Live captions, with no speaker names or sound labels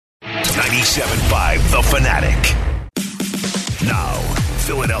97.5 The Fanatic. Now,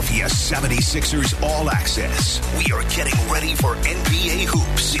 Philadelphia 76ers All Access. We are getting ready for NBA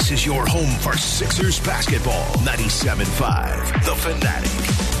hoops. This is your home for Sixers basketball. 97.5 The Fanatic.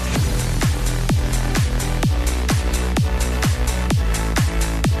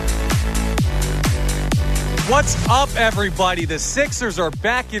 What's up, everybody? The Sixers are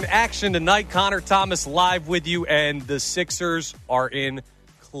back in action tonight. Connor Thomas live with you, and the Sixers are in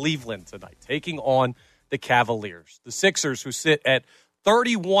Cleveland tonight, taking on the Cavaliers. The Sixers, who sit at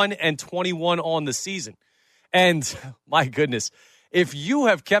 31-21 on the season. And my goodness, if you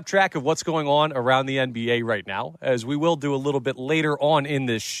have kept track of what's going on around the NBA right now, as we will do a little bit later on in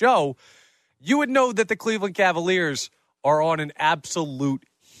this show, you would know that the Cleveland Cavaliers are on an absolute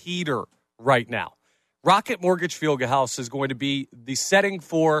heater right now. Rocket Mortgage Fieldhouse is going to be the setting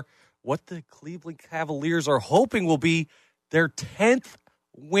for what the Cleveland Cavaliers are hoping will be their 10th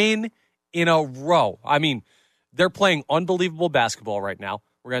win in a row. I mean, they're playing unbelievable basketball right now.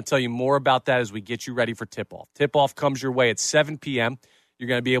 We're going to tell you more about that as we get you ready for tip-off. Tip-off comes your way at 7 p.m. You're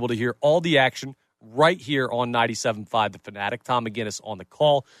going to be able to hear all the action right here on 97.5 The Fanatic. Tom McGinnis on the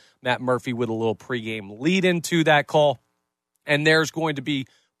call. Matt Murphy with a little pregame lead into that call. And there's going to be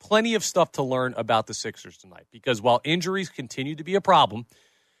plenty of stuff to learn about the Sixers tonight, because while injuries continue to be a problem,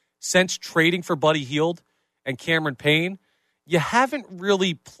 since trading for Buddy Hield and Cameron Payne, you haven't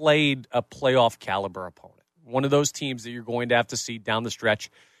really played a playoff caliber opponent. One of those teams that you're going to have to see down the stretch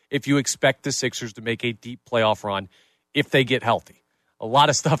if you expect the Sixers to make a deep playoff run if they get healthy. A lot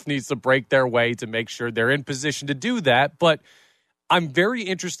of stuff needs to break their way to make sure they're in position to do that, but I'm very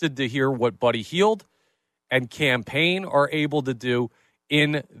interested to hear what Buddy Hield and Cam Payne are able to do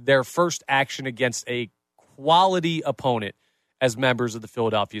in their first action against a quality opponent as members of the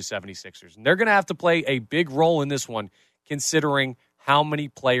Philadelphia 76ers. And they're going to have to play a big role in this one, considering how many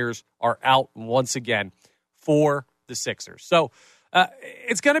players are out once again for the Sixers. So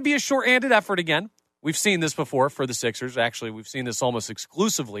it's going to be a short-handed effort again. We've seen this before for the Sixers. Actually, we've seen this almost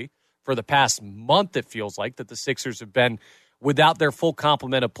exclusively for the past month, it feels like, that the Sixers have been without their full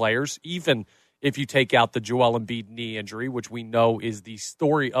complement of players, even if you take out the Joel Embiid knee injury, which we know is the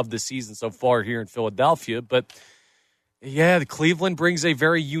story of the season so far here in Philadelphia. But, yeah, the Cleveland brings a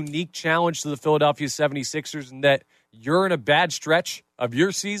very unique challenge to the Philadelphia 76ers in that you're in a bad stretch of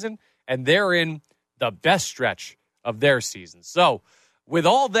your season, and they're in the best stretch of their season. So, with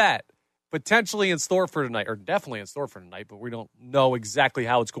all that potentially in store for tonight, or definitely in store for tonight, but we don't know exactly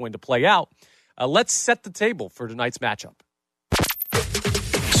how it's going to play out, let's set the table for tonight's matchup.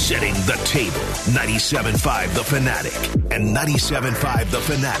 Setting the table. 97.5 The Fanatic and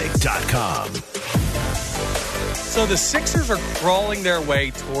 97.5thefanatic.com. So the Sixers are crawling their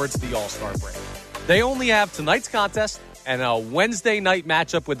way towards the All-Star break. They only have tonight's contest and a Wednesday night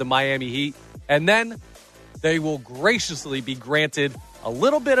matchup with the Miami Heat, and then they will graciously be granted a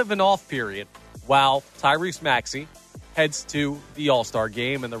little bit of an off period while Tyrese Maxey heads to the All-Star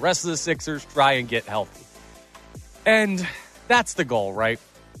game and the rest of the Sixers try and get healthy. And that's the goal, right?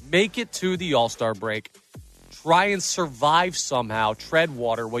 Make it to the All-Star break. Try and survive somehow. Tread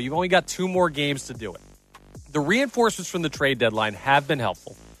water. Well, you've only got 2 more games to do it. The reinforcements from the trade deadline have been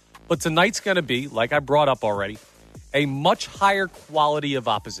helpful. But tonight's going to be, like I brought up already, a much higher quality of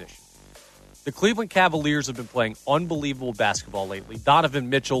opposition. The Cleveland Cavaliers have been playing unbelievable basketball lately. Donovan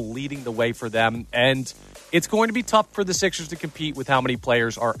Mitchell leading the way for them. And it's going to be tough for the Sixers to compete with how many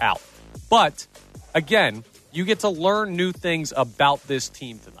players are out. But, again, you get to learn new things about this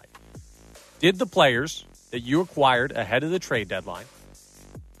team tonight. Did the players that you acquired ahead of the trade deadline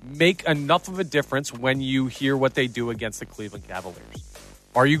make enough of a difference when you hear what they do against the Cleveland Cavaliers?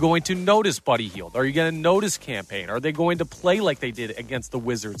 Are you going to notice Buddy Hield? Are you going to notice Cam Payne? Are they going to play like they did against the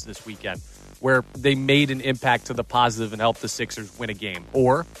Wizards this weekend, where they made an impact to the positive and helped the Sixers win a game?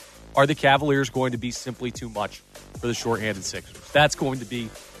 Or are the Cavaliers going to be simply too much for the shorthanded Sixers? That's going to be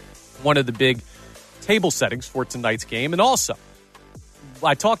one of the big table settings for tonight's game. And also,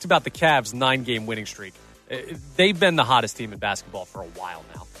 I talked about the Cavs' 9-game winning streak. They've been the hottest team in basketball for a while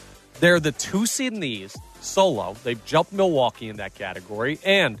now. They're the 2 seed in the East, solo. They've jumped Milwaukee in that category.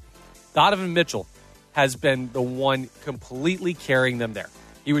 And Donovan Mitchell has been the one completely carrying them there.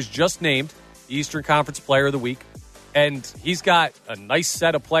 He was just named the Eastern Conference Player of the Week. And he's got a nice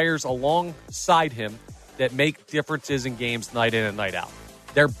set of players alongside him that make differences in games night in and night out.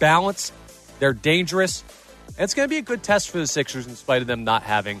 They're balanced. They're dangerous. And it's going to be a good test for the Sixers in spite of them not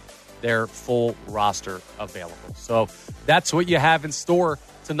having their full roster available. So that's what you have in store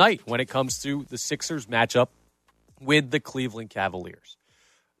tonight when it comes to the Sixers matchup with the Cleveland Cavaliers.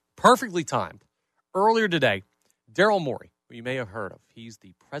 Perfectly timed. Earlier today, Daryl Morey, who you may have heard of. He's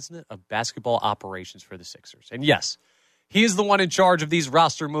the president of basketball operations for the Sixers. And yes, he is the one in charge of these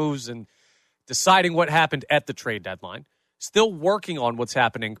roster moves and deciding what happened at the trade deadline. Still working on what's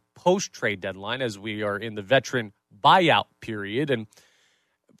happening post-trade deadline as we are in the veteran buyout period. And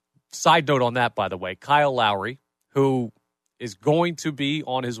side note on that, by the way, Kyle Lowry, who is going to be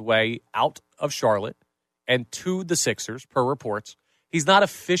on his way out of Charlotte and to the Sixers, per reports, he's not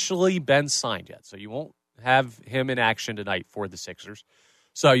officially been signed yet. So you won't have him in action tonight for the Sixers.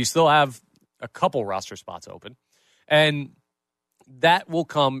 So you still have a couple roster spots open. And that will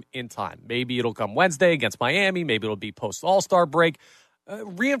come in time. Maybe it'll come Wednesday against Miami. Maybe it'll be post-All-Star break.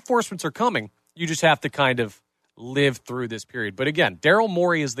 Reinforcements are coming. You just have to kind of live through this period. But again, Daryl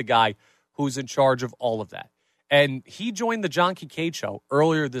Morey is the guy who's in charge of all of that. And he joined the John Kincade Show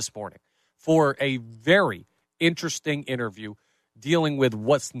earlier this morning for a very interesting interview dealing with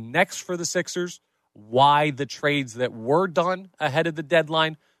what's next for the Sixers, why the trades that were done ahead of the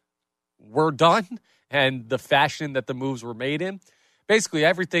deadline were done, and the fashion that the moves were made in. Basically,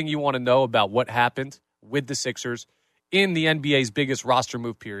 everything you want to know about what happened with the Sixers in the NBA's biggest roster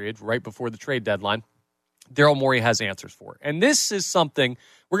move period right before the trade deadline, Daryl Morey has answers for. And this is something,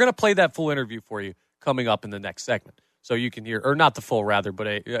 we're going to play that full interview for you coming up in the next segment. So you can hear, or not the full rather, but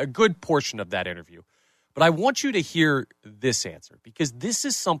a good portion of that interview. But I want you to hear this answer because this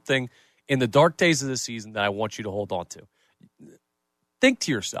is something in the dark days of the season that I want you to hold on to. Think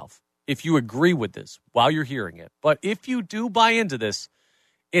to yourself, if you agree with this while you're hearing it. But if you do buy into this,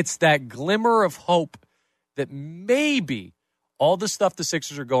 it's that glimmer of hope that maybe all the stuff the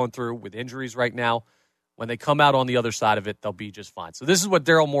Sixers are going through with injuries right now, when they come out on the other side of it, they'll be just fine. So this is what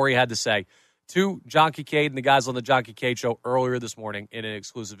Daryl Morey had to say to John Kincade and the guys on the John Kincade Show earlier this morning in an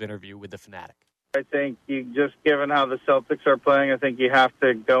exclusive interview with The Fanatic. I think you just given how the Celtics are playing, I think you have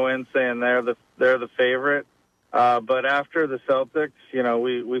to go in saying they're the favorite. But after the Celtics,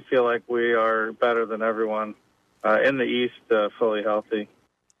 we feel like we are better than everyone in the East, fully healthy.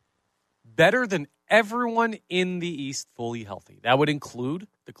 Better than everyone in the East, fully healthy. That would include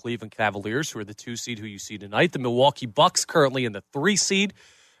the Cleveland Cavaliers, who are the 2 seed who you see tonight. The Milwaukee Bucks, currently in the 3 seed,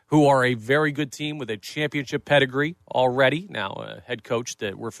 who are a very good team with a championship pedigree already. Now, a head coach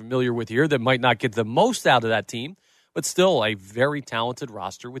that we're familiar with here that might not get the most out of that team, but still a very talented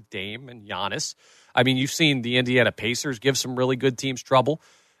roster with Dame and Giannis. I mean, you've seen the Indiana Pacers give some really good teams trouble.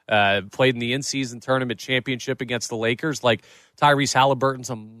 Played in the in-season tournament championship against the Lakers. Like Tyrese Halliburton's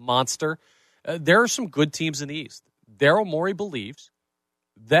a monster. There are some good teams in the East. Daryl Morey believes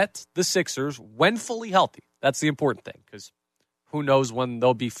that the Sixers, when fully healthy, that's the important thing because who knows when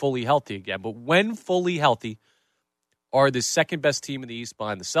they'll be fully healthy again. But when fully healthy, are the second-best team in the East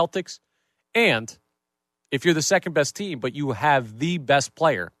behind the Celtics. And if you're the second-best team, but you have the best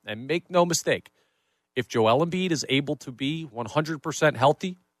player, and make no mistake, if Joel Embiid is able to be 100%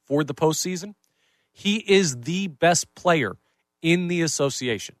 healthy for the postseason, he is the best player in the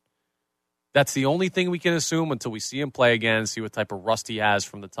association. That's the only thing we can assume until we see him play again, see what type of rust he has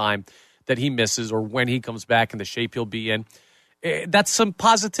from the time that he misses or when he comes back and the shape he'll be in. That's some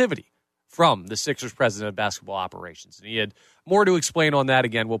positivity from the Sixers president of basketball operations. And he had more to explain on that.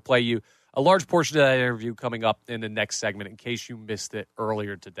 Again, we'll play you a large portion of that interview coming up in the next segment in case you missed it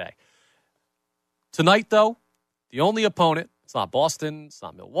earlier today. Tonight, though, the only opponent, it's not Boston, it's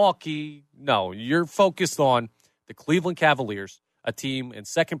not Milwaukee. No, you're focused on the Cleveland Cavaliers, a team in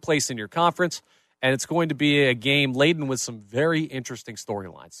second place in your conference, and it's going to be a game laden with some very interesting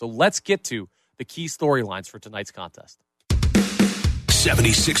storylines. So let's get to the key storylines for tonight's contest.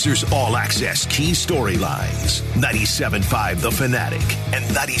 76ers All Access Key Storylines. 97.5 The Fanatic and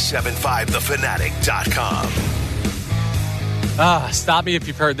 97.5thefanatic.com. Stop me if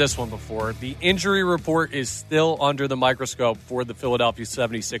you've heard this one before. The injury report is still under the microscope for the Philadelphia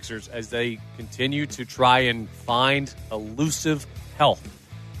 76ers as they continue to try and find elusive health.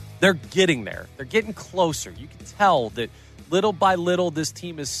 They're getting there. They're getting closer. You can tell that little by little this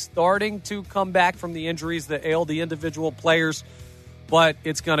team is starting to come back from the injuries that ail the individual players, but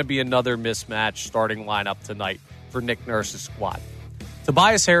it's going to be another mismatch starting lineup tonight for Nick Nurse's squad.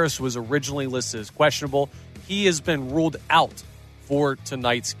 Tobias Harris was originally listed as questionable. He has been ruled out for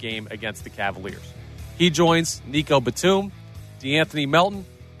tonight's game against the Cavaliers. He joins Nico Batum, DeAnthony Melton,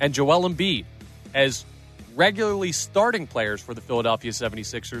 and Joel Embiid as regularly starting players for the Philadelphia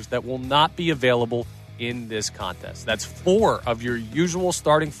 76ers that will not be available in this contest. That's 4 of your usual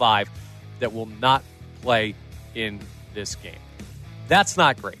starting 5 that will not play in this game. That's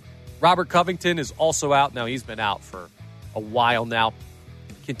not great. Robert Covington is also out. Now, he's been out for a while now.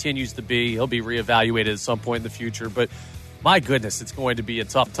 Continues to be. He'll be reevaluated at some point in the future. But My goodness, it's going to be a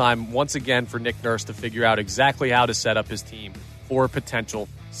tough time once again for Nick Nurse to figure out exactly how to set up his team for potential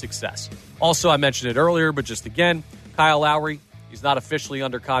success. Also, I mentioned it earlier, but just again, Kyle Lowry, he's not officially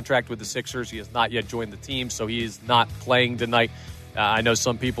under contract with the Sixers. He has not yet joined the team, so he is not playing tonight. I know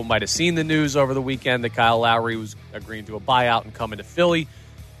some people might have seen the news over the weekend that Kyle Lowry was agreeing to a buyout and coming to Philly.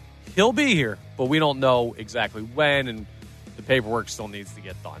 He'll be here, but we don't know exactly when, and the paperwork still needs to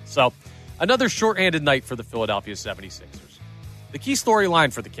get done. So, another shorthanded night for the Philadelphia 76ers. The key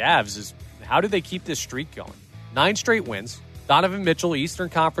storyline for the Cavs is how do they keep this streak going? 9 straight wins. Donovan Mitchell, Eastern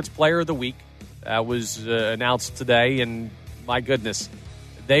Conference Player of the Week, was announced today, and my goodness,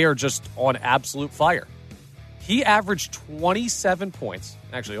 they are just on absolute fire. He averaged 27 points,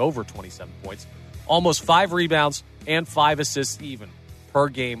 actually over 27 points, almost 5 rebounds and 5 assists even per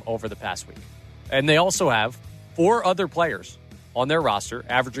game over the past week. And they also have 4 other players on their roster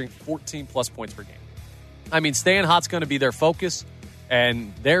averaging 14-plus points per game. I mean, staying hot's going to be their focus,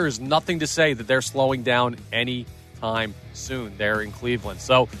 and there is nothing to say that they're slowing down anytime soon there in Cleveland.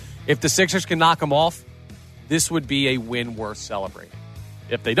 So if the Sixers can knock them off, this would be a win worth celebrating.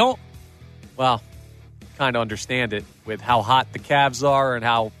 If they don't, well, kind of understand it with how hot the Cavs are and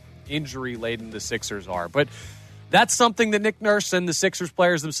how injury-laden the Sixers are. But that's something that Nick Nurse and the Sixers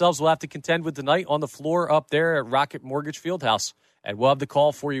players themselves will have to contend with tonight on the floor up there at Rocket Mortgage Fieldhouse. And we'll have the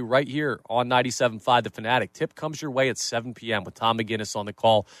call for you right here on 97.5 The Fanatic. Tip comes your way at 7 p.m. with Tom McGinnis on the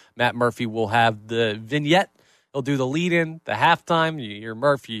call. Matt Murphy will have the vignette. He'll do the lead-in, the halftime. You hear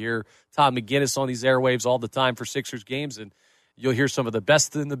Murphy, you hear Tom McGinnis on these airwaves all the time for Sixers games, and you'll hear some of the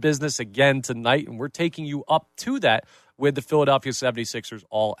best in the business again tonight. And we're taking you up to that with the Philadelphia 76ers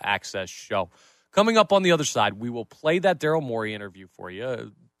All Access Show. Coming up on the other side, we will play that Daryl Morey interview for you, a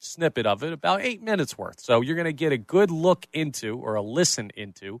snippet of it, about 8 minutes worth. So you're going to get a good look into, or a listen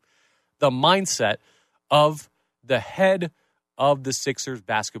into, the mindset of the head of the Sixers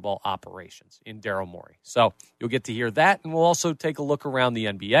basketball operations in Daryl Morey. So you'll get to hear that, and we'll also take a look around the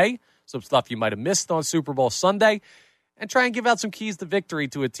NBA, some stuff you might have missed on Super Bowl Sunday, and try and give out some keys to victory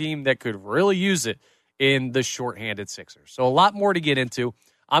to a team that could really use it in the shorthanded Sixers. So a lot more to get into.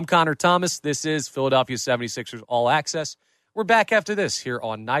 I'm Connor Thomas. This is Philadelphia 76ers All Access. We're back after this here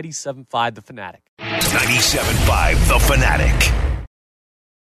on 97.5 The Fanatic. 97.5 The Fanatic.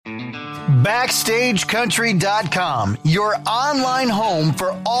 BackstageCountry.com, your online home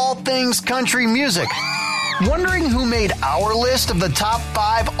for all things country music. Wondering who made our list of the top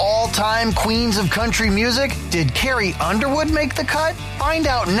 5 all-time queens of country music? Did Carrie Underwood make the cut? Find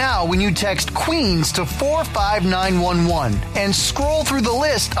out now when you text Queens to 45911 and scroll through the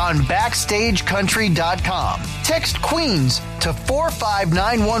list on BackstageCountry.com. Text Queens to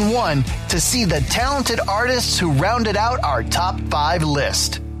 45911 to see the talented artists who rounded out our top 5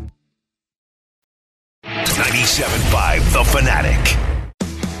 list. 97.5 The Fanatic.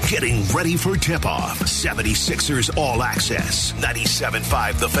 Getting ready for tip-off. 76ers All Access.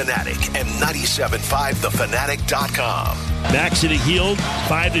 97.5 The Fanatic and 97.5thefanatic.com. Maxey to Hield.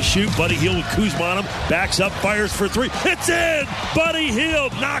 5 to shoot. Buddy Hield with Kuzma on him. Backs up, fires for 3. It's in! Buddy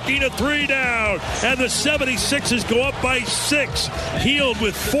Hield knocking a 3 down. And the 76ers go up by 6. Hield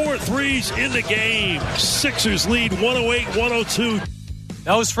with 4 threes in the game. Sixers lead 108-102.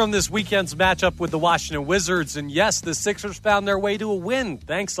 That was from this weekend's matchup with the Washington Wizards. And yes, the Sixers found their way to a win.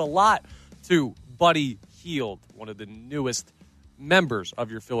 Thanks a lot to Buddy Hield, one of the newest members of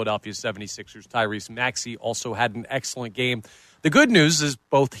your Philadelphia 76ers. Tyrese Maxey also had an excellent game. The good news is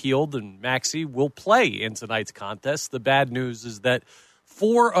both Hield and Maxey will play in tonight's contest. The bad news is that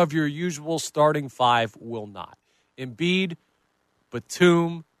 4 of your usual starting 5 will not. Embiid,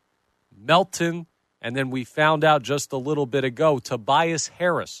 Batum, Melton, and then we found out just a little bit ago, Tobias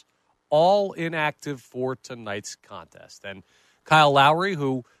Harris, all inactive for tonight's contest. And Kyle Lowry,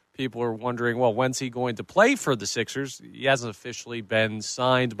 who people are wondering, well, when's he going to play for the Sixers? He hasn't officially been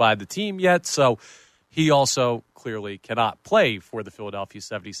signed by the team yet, so he also clearly cannot play for the Philadelphia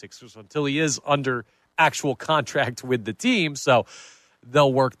 76ers until he is under actual contract with the team. So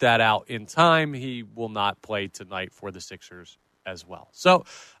they'll work that out in time. He will not play tonight for the Sixers as well. So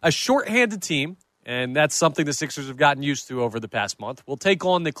a shorthanded team, and that's something the Sixers have gotten used to over the past month. We'll take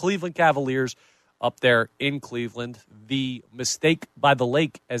on the Cleveland Cavaliers up there in Cleveland. The mistake by the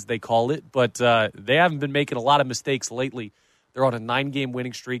lake, as they call it. But they haven't been making a lot of mistakes lately. They're on a 9-game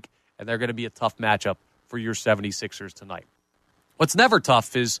winning streak, and they're going to be a tough matchup for your 76ers tonight. What's never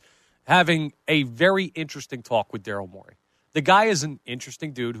tough is having a very interesting talk with Daryl Morey. The guy is an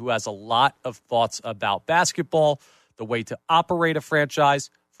interesting dude who has a lot of thoughts about basketball, the way to operate a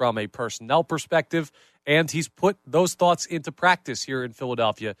franchise, from a personnel perspective, and he's put those thoughts into practice here in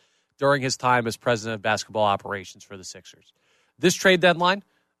Philadelphia during his time as president of basketball operations for the Sixers. This trade deadline,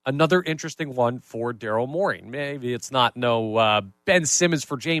 another interesting one for Daryl Morey. Maybe it's not Ben Simmons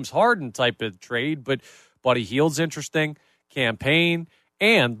for James Harden type of trade, but Buddy Hield's interesting, campaign,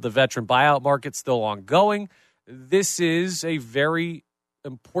 and the veteran buyout market still ongoing. This is a very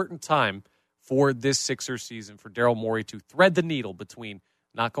important time for this Sixers season for Daryl Morey to thread the needle between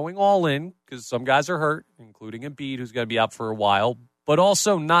not going all in, because some guys are hurt, including Embiid, who's going to be out for a while, but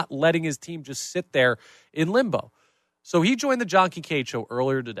also not letting his team just sit there in limbo. So he joined the John Kincade Show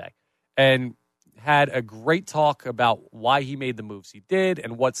earlier today and had a great talk about why he made the moves he did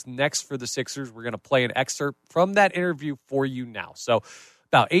and what's next for the Sixers. We're going to play an excerpt from that interview for you now. So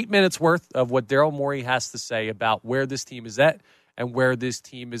about 8 minutes worth of what Daryl Morey has to say about where this team is at and where this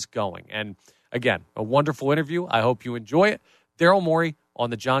team is going. And again, a wonderful interview. I hope you enjoy it. Daryl Morey on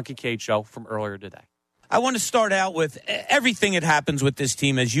the John Kincade Show from earlier today. I want to start out with everything that happens with this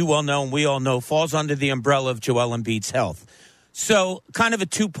team, as you well know and we all know, falls under the umbrella of Joel Embiid's health. So kind of a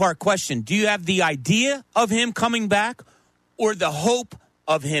two-part question. Do you have the idea of him coming back or the hope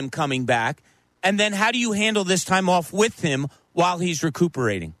of him coming back? And then how do you handle this time off with him while he's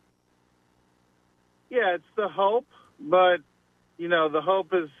recuperating? Yeah, it's the hope, but, the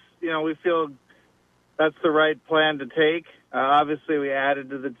hope is, we feel that's the right plan to take. Obviously, we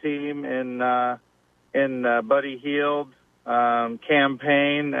added to the team in Buddy Hield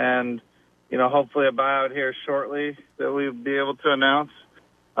campaign and, hopefully a buyout here shortly that we'll be able to announce.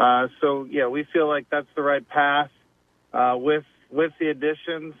 We feel like that's the right path. With the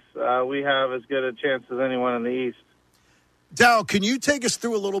additions, we have as good a chance as anyone in the East. Daryl, can you take us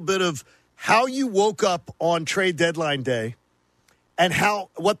through a little bit of how you woke up on trade deadline day and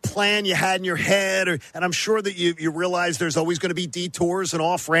what plan you had in your head? And I'm sure that you realize there's always going to be detours and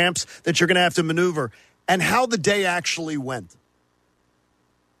off-ramps that you're going to have to maneuver, and how the day actually went.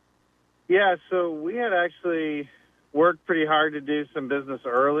 Yeah, so we had actually worked pretty hard to do some business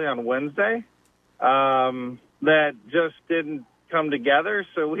early on Wednesday that just didn't come together.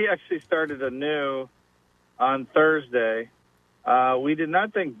 So we actually started anew on Thursday. We did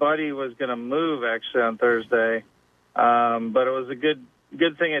not think Buddy was going to move actually on Thursday, but it was a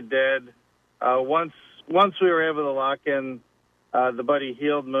good thing it did. Once we were able to lock in the Buddy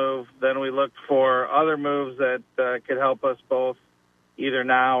Hield move, then we looked for other moves that could help us both either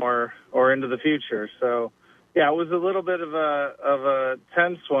now or into the future. So, yeah, it was a little bit of a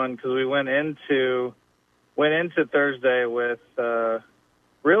tense one because we went into Thursday with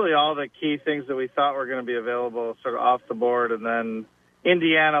really all the key things that we thought were going to be available sort of off the board, and then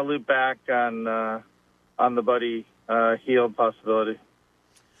Indiana looped back on the Buddy Hield possibility.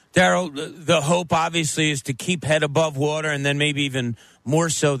 Daryl, the hope obviously is to keep head above water, and then maybe even more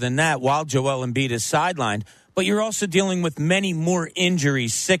so than that while Joel Embiid is sidelined. But you're also dealing with many more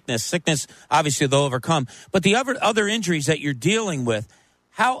injuries, sickness, obviously they'll overcome. But the other injuries that you're dealing with,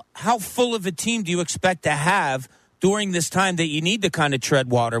 how full of a team do you expect to have during this time that you need to kind of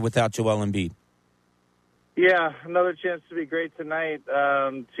tread water without Joel Embiid? Yeah, another chance to be great tonight.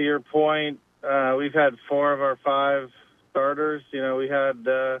 To your point, we've had 4 of our 5 starters. We had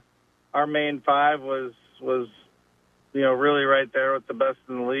our main 5 was really right there with the best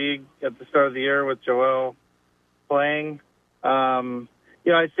in the league at the start of the year with Joel playing.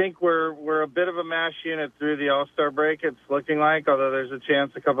 I think we're a bit of a mash unit through the All-Star break, it's looking like, although there's a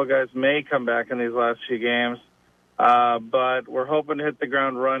chance a couple guys may come back in these last few games. But we're hoping to hit the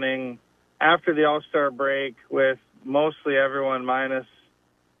ground running after the All-Star break with mostly everyone minus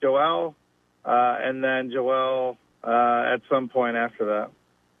Joel, and then Joel at some point after that.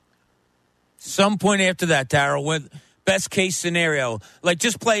 Some point after that, Daryl. Best case scenario,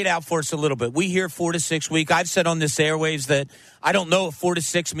 just play it out for us a little bit. We hear 4 to 6 weeks. I've said on this airwaves that I don't know if 4 to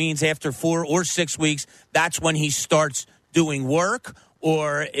 6 means after 4 or 6 weeks, that's when he starts doing work,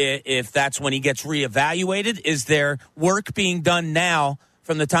 or if that's when he gets reevaluated. Is there work being done now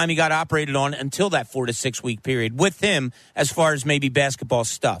from the time he got operated on until that 4 to 6 week period with him as far as maybe basketball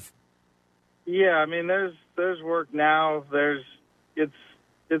stuff? Yeah, I mean, there's work now.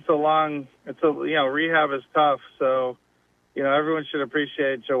 Rehab is tough. So, everyone should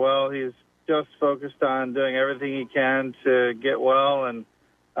appreciate Joel. He's just focused on doing everything he can to get well and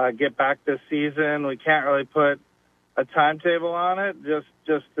get back this season. We can't really put a timetable on it, just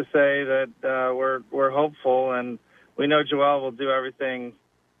to say that we're hopeful, and we know Joel will do everything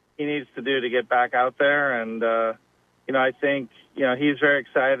he needs to do to get back out there. And, I think, he's very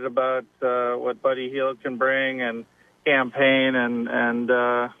excited about what Buddy Hield can bring and campaign,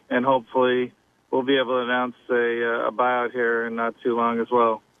 and hopefully we'll be able to announce a buyout here in not too long as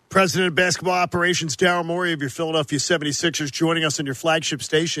well. President of Basketball Operations Daryl Morey of your Philadelphia 76ers joining us on your flagship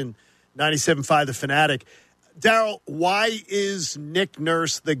station. 97.5 The Fanatic. Daryl, why is Nick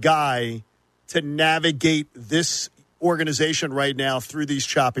Nurse the guy to navigate this organization right now through these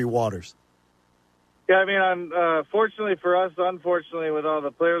choppy waters? Yeah, I mean, fortunately for us, unfortunately with all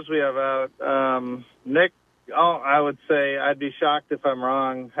the players we have out, Nick, I would say, I'd be shocked if I'm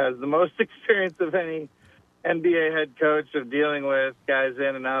wrong, has the most experience of any NBA head coach of dealing with guys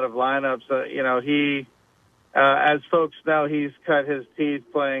in and out of lineups. He, as folks know, he's cut his teeth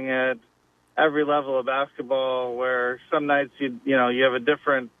playing at every level of basketball, where some nights you have a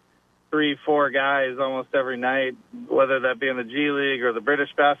different 3-4 guys almost every night, whether that be in the G League or the British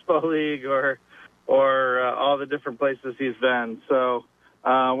Basketball League or all the different places he's been. So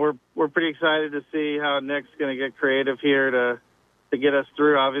we're pretty excited to see how Nick's going to get creative here to get us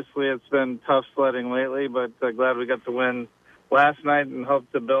through. Obviously, it's been tough sledding lately, but glad we got the win last night and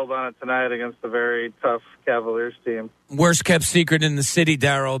hope to build on it tonight against a very tough Cavaliers team. Worst kept secret in the city,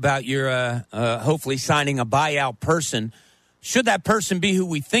 Daryl, about your hopefully signing a buyout person. Should that person be who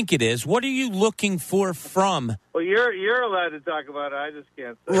we think it is, what are you looking for from? Well, you're allowed to talk about it. I just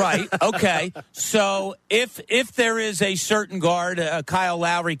can't say. Right. Okay. So if there is a certain guard, Kyle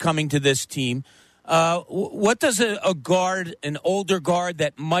Lowry, coming to this team, what does a guard, an older guard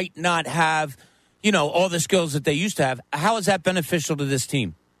that might not have, all the skills that they used to have, how is that beneficial to this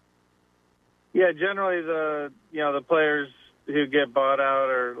team? Yeah, generally the players who get bought out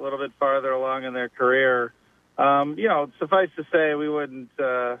are a little bit farther along in their career. Suffice to say, we wouldn't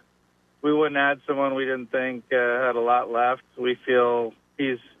add someone we didn't think had a lot left. We feel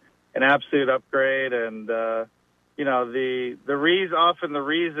he's an absolute upgrade, and often the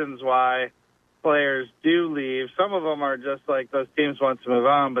reasons why players do leave. Some of them are just like those teams want to move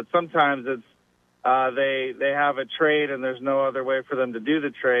on, but sometimes it's they have a trade and there's no other way for them to do the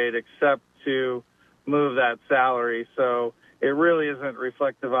trade except to move that salary. So it really isn't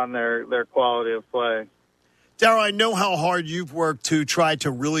reflective on their quality of play. Daryl, I know how hard you've worked to try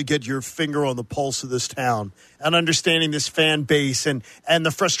to really get your finger on the pulse of this town and understanding this fan base and the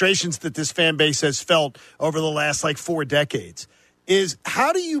frustrations that this fan base has felt over the last 4 decades.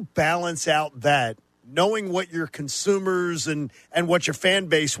 How do you balance out that, knowing what your consumers and what your fan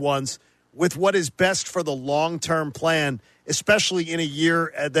base wants with what is best for the long-term plan, especially in a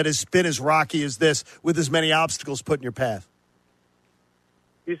year that has been as rocky as this with as many obstacles put in your path?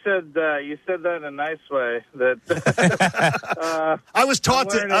 You said that in a nice way. That I was taught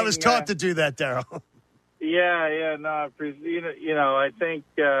to do that, Daryl. Yeah. No, I appreciate. I think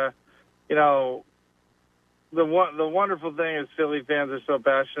the wonderful thing is Philly fans are so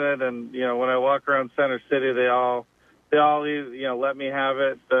passionate, and when I walk around Center City, they all let me have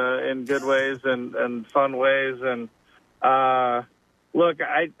it in good ways and fun ways. And look,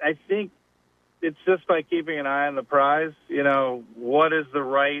 I think it's just by keeping an eye on the prize, what is the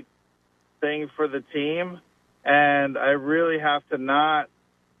right thing for the team. And I really have to not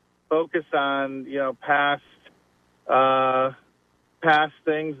focus on, past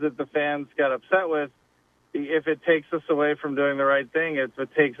things that the fans got upset with. If it takes us away from doing the right thing, if it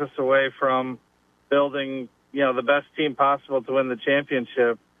takes us away from building, the best team possible to win the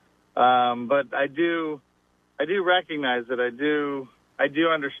championship. But I do recognize it. I do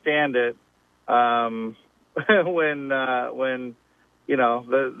understand it. When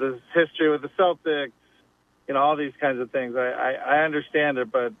the history with the Celtics, all these kinds of things, I understand it,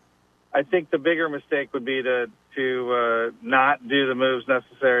 but I think the bigger mistake would be to not do the moves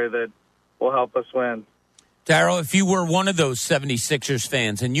necessary that will help us win. Daryl, if you were one of those 76ers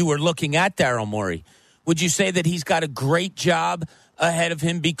fans and you were looking at Daryl Morey, would you say that he's got a great job ahead of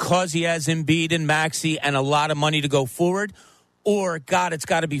him because he has Embiid and Maxey and a lot of money to go forward? Or, God, it's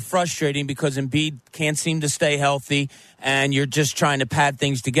got to be frustrating because Embiid can't seem to stay healthy and you're just trying to pad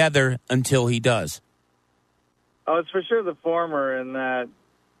things together until he does? Oh, it's for sure the former in that,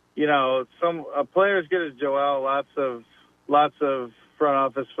 some players good as Joel, lots of front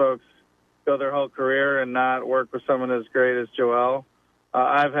office folks go their whole career and not work with someone as great as Joel.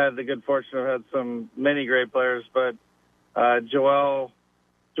 I've had the good fortune of had many great players, but Joel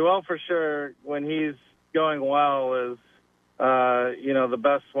for sure, when he's going well, is the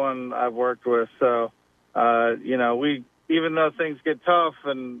best one I've worked with. So, we, even though things get tough,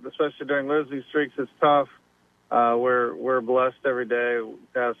 and especially during losing streaks, it's tough. We're blessed every day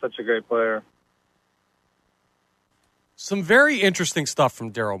to have such a great player. Some very interesting stuff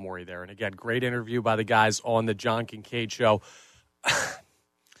from Daryl Morey there. And again, great interview by the guys on the John Kincade Show.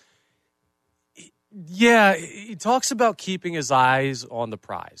 Yeah, he talks about keeping his eyes on the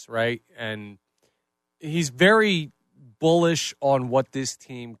prize, right? And he's very bullish on what this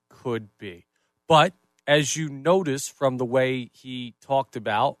team could be. But as you notice from the way he talked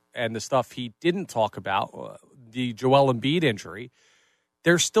about and the stuff he didn't talk about, the Joel Embiid injury,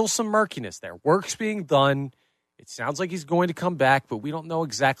 there's still some murkiness there. Work's being done. It sounds like he's going to come back, but we don't know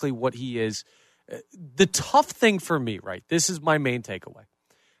exactly what he is. The tough thing for me, right, this is my main takeaway.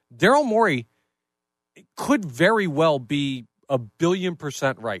 Daryl Morey could very well be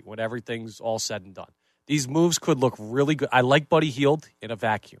 1,000,000,000% right when everything's all said and done. These moves could look really good. I like Buddy Hield in a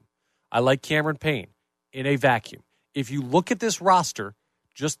vacuum. I like Cameron Payne in a vacuum. If you look at this roster,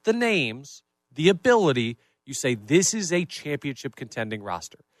 just the names, the ability, you say this is a championship contending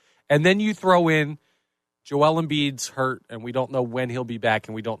roster. And then you throw in Joel Embiid's hurt, and we don't know when he'll be back,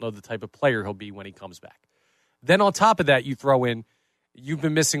 and we don't know the type of player he'll be when he comes back. Then on top of that, you throw in, you've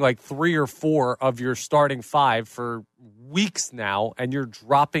been missing like 3 or 4 of your starting 5 for weeks now, and you're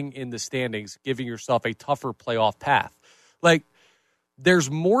dropping in the standings, giving yourself a tougher playoff path. Like, there's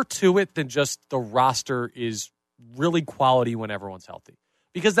more to it than just the roster is really quality when everyone's healthy.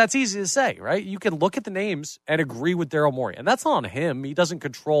 Because that's easy to say, right? You can look at the names and agree with Daryl Morey, and that's on him. He doesn't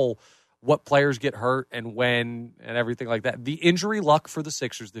control what players get hurt and when and everything like that. The injury luck for the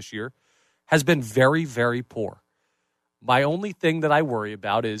Sixers this year has been very, very poor. My only thing that I worry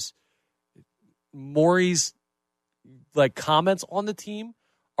about is Morey's comments on the team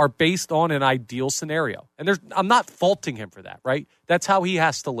are based on an ideal scenario. And I'm not faulting him for that, right? That's how he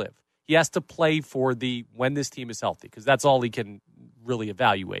has to live. He has to play for when this team is healthy, because that's all he can really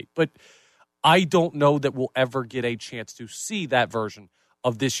evaluate. But I don't know that we'll ever get a chance to see that version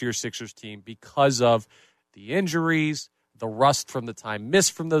of this year's Sixers team because of the injuries, the rust from the time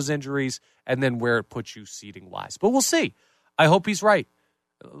missed from those injuries, and then where it puts you seeding-wise. But we'll see. I hope he's right.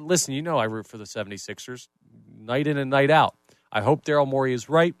 Listen, you know I root for the 76ers night in and night out. I hope Daryl Morey is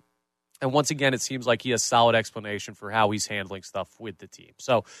right. And once again, it seems like he has solid explanation for how he's handling stuff with the team.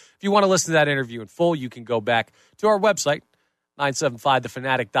 So if you want to listen to that interview in full, you can go back to our website,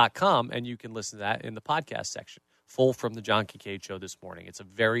 975thefanatic.com, and you can listen to that in the podcast section. Full from the John Kincade Show this morning. It's a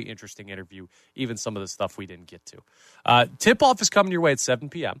very interesting interview, even some of the stuff we didn't get to. Tip-off is coming your way at 7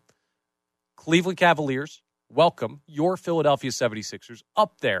 p.m. Cleveland Cavaliers welcome your Philadelphia 76ers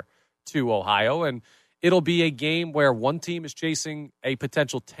up there to Ohio, and it'll be a game where one team is chasing a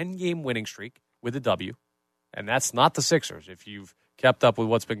potential 10-game winning streak with a W, and that's not the Sixers if you've kept up with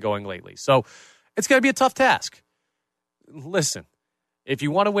what's been going lately. So it's going to be a tough task. Listen, if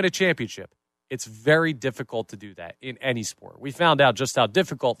you want to win a championship, it's very difficult to do that in any sport. We found out just how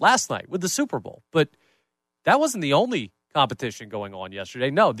difficult last night with the Super Bowl, but that wasn't the only competition going on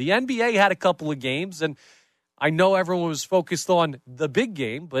yesterday. No, the NBA had a couple of games, and I know everyone was focused on the big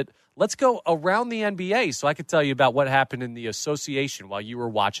game, but let's go around the NBA so I could tell you about what happened in the association while you were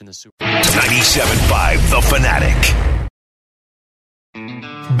watching the Super Bowl. 97.5 The Fanatic.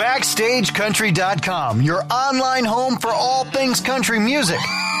 BackstageCountry.com, your online home for all things country music.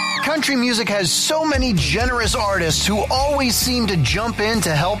 Country music has so many generous artists who always seem to jump in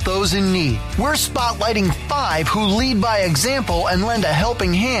to help those in need. We're spotlighting 5 who lead by example and lend a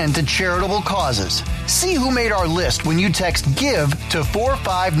helping hand to charitable causes. See who made our list when you text GIVE to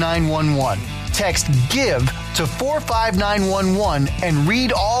 45911. Text GIVE to 45911 and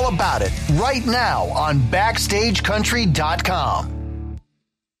read all about it right now on BackstageCountry.com.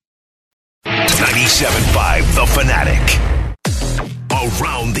 97.5 The Fanatic.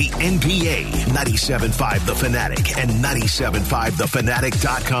 Around the NBA, 97.5 The Fanatic and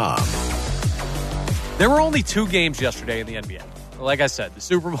 97.5thefanatic.com. There were only 2 games yesterday in the NBA. Like I said, the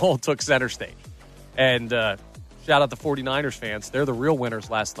Super Bowl took center stage. And shout out the 49ers fans. They're the real winners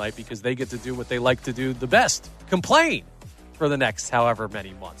last night because they get to do what they like to do the best, complain for the next however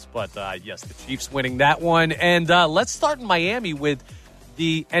many months. But, yes, the Chiefs winning that one. And let's start in Miami with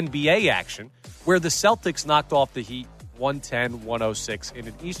the NBA action, where the Celtics knocked off the Heat 110-106 in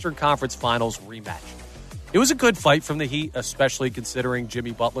an Eastern Conference Finals rematch. It was a good fight from the Heat, especially considering Jimmy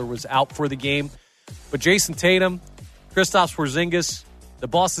Butler was out for the game. But Jason Tatum, Kristaps Porzingis, the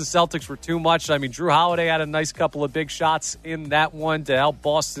Boston Celtics were too much. I mean, Drew Holiday had a nice couple of big shots in that one to help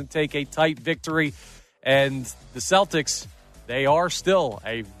Boston take a tight victory. And the Celtics, they are still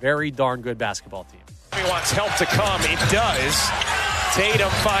a very darn good basketball team. He wants help to come. It does. Tatum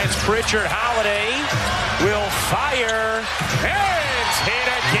finds Pritchard. Holiday will fire. And it's hit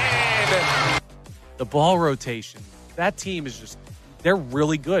again. The ball rotation. That team is just, they're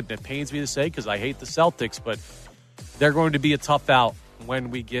really good. And it pains me to say because I hate the Celtics, but they're going to be a tough out when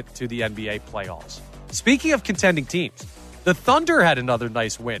we get to the NBA playoffs. Speaking of contending teams, the Thunder had another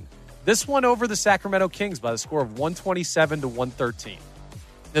nice win. This one over the Sacramento Kings by the score of 127-113.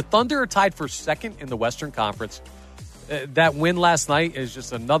 The Thunder are tied for second in the Western Conference. That win last night is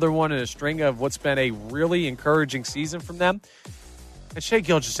just another one in a string of what's been a really encouraging season from them. And Shai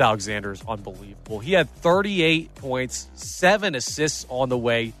Gilgeous-Alexander is unbelievable. He had 38 points, 7 assists on the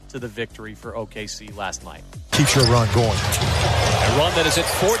way to the victory for OKC last night. Keeps your run going. A run that is at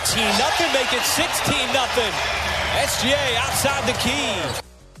 14-0, make it 16-0. SGA outside the key.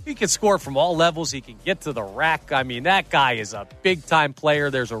 He can score from all levels. He can get to the rack. I mean, that guy is a big-time player.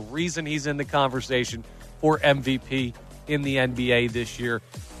 There's a reason he's in the conversation for MVP in the NBA this year.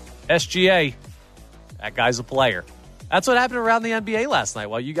 SGA, that guy's a player. That's what happened around the NBA last night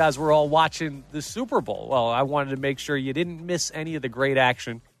while you guys were all watching the Super Bowl. Well, I wanted to make sure you didn't miss any of the great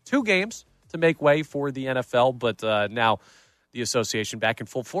action. 2 games to make way for the NFL, but now the association back in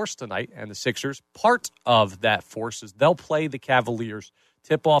full force tonight, and the Sixers, part of that force is they'll play the Cavaliers.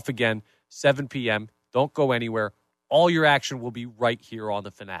 Tip off again, 7 p.m. Don't go anywhere. All your action will be right here on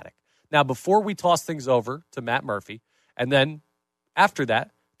The Fanatic. Now, before we toss things over to Matt Murphy, and then after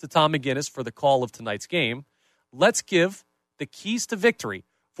that to Tom McGinnis for the call of tonight's game, let's give the keys to victory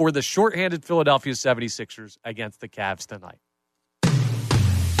for the shorthanded Philadelphia 76ers against the Cavs tonight.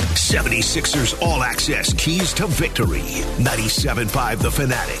 76ers All Access Keys to Victory. 97.5 The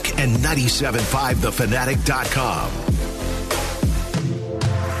Fanatic and 97.5thefanatic.com.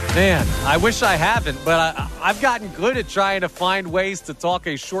 Man, I wish I haven't, but I've gotten good at trying to find ways to talk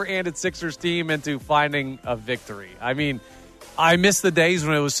a shorthanded Sixers team into finding a victory. I mean, I miss the days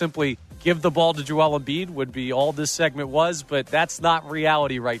when it was simply give the ball to Joel Embiid would be all this segment was, but that's not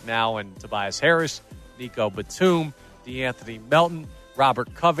reality right now. And Tobias Harris, Nico Batum, DeAnthony Melton,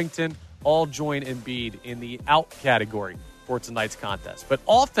 Robert Covington all join Embiid in the out category for tonight's contest. But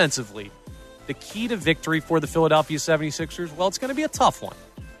offensively, the key to victory for the Philadelphia 76ers, well, it's going to be a tough one.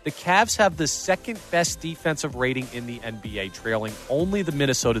 The Cavs have the second best defensive rating in the NBA, trailing only the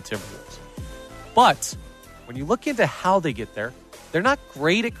Minnesota Timberwolves. But when you look into how they get there, they're not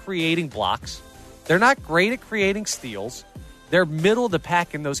great at creating blocks. They're not great at creating steals. They're middle of the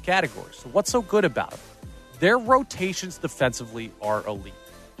pack in those categories. So what's so good about them? Their rotations defensively are elite.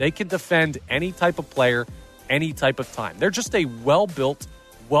 They can defend any type of player, any type of time. They're just a well-built,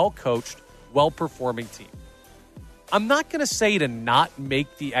 well-coached, well-performing team. I'm not going to say to not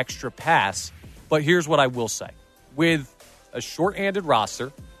make the extra pass, but here's what I will say. With a shorthanded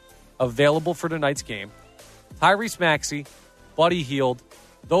roster available for tonight's game, Tyrese Maxey, Buddy Hield,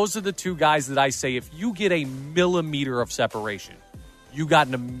 those are the 2 guys that I say if you get a millimeter of separation, you got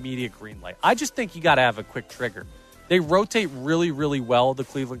an immediate green light. I just think you got to have a quick trigger. They rotate really, really well, the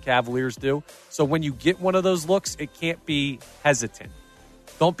Cleveland Cavaliers do. So when you get one of those looks, it can't be hesitant.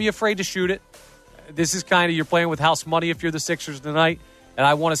 Don't be afraid to shoot it. This is kind of, you're playing with house money if you're the Sixers tonight, and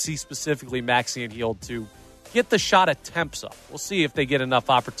I want to see specifically Maxey and Hield to get the shot attempts up. We'll see if they get enough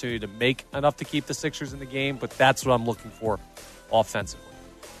opportunity to make enough to keep the Sixers in the game, but that's what I'm looking for offensively.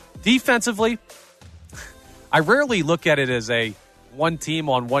 Defensively, I rarely look at it as a one team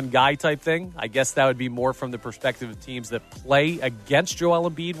on one guy type thing. I guess that would be more from the perspective of teams that play against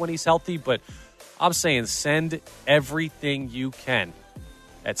Joel Embiid when he's healthy, but I'm saying send everything you can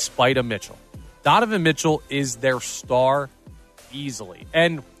at Spida Mitchell. Donovan Mitchell is their star easily.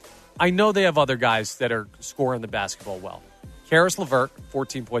 And I know they have other guys that are scoring the basketball well. Karis LeVert,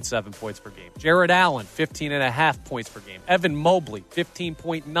 14.7 points per game. Jared Allen, 15.5 points per game. Evan Mobley,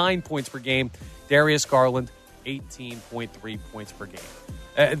 15.9 points per game. Darius Garland, 18.3 points per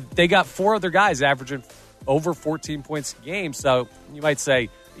game. They got 4 other guys averaging over 14 points a game. So you might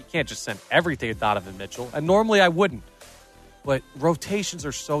say, you can't just send everything at Donovan Mitchell. And normally I wouldn't. But rotations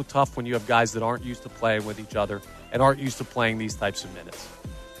are so tough when you have guys that aren't used to playing with each other and aren't used to playing these types of minutes.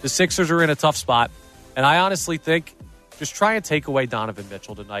 The Sixers are in a tough spot, and I honestly think just try and take away Donovan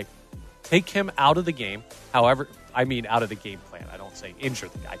Mitchell tonight. Take him out of the game. However, I mean out of the game plan. I don't say injure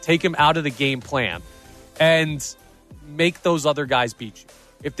the guy. Take him out of the game plan and make those other guys beat you.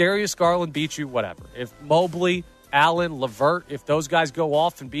 If Darius Garland beats you, whatever. If Mobley, Allen, LeVert, if those guys go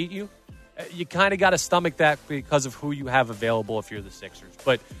off and beat you, you kind of got to stomach that because of who you have available if you're the Sixers.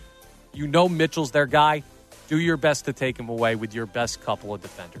 But you know Mitchell's their guy. Do your best to take him away with your best couple of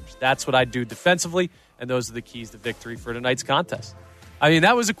defenders. That's what I do defensively, and those are the keys to victory for tonight's contest. I mean,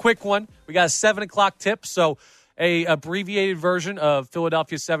 that was a quick one. We got a 7 o'clock tip, so a abbreviated version of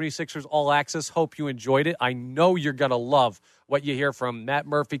Philadelphia 76ers All Access. Hope you enjoyed it. I know you're going to love what you hear from Matt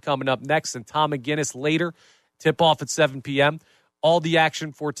Murphy coming up next and Tom McGinnis later. Tip off at 7 p.m. All the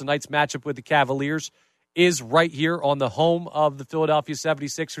action for tonight's matchup with the Cavaliers is right here on the home of the Philadelphia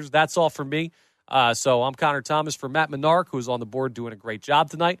 76ers. That's all for me. So I'm Connor Thomas for Matt Menard, who's on the board doing a great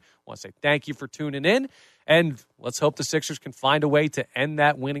job tonight. I want to say thank you for tuning in, and let's hope the Sixers can find a way to end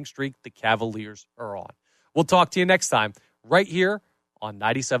that winning streak the Cavaliers are on. We'll talk to you next time right here on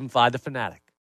 97.5 The Fanatic.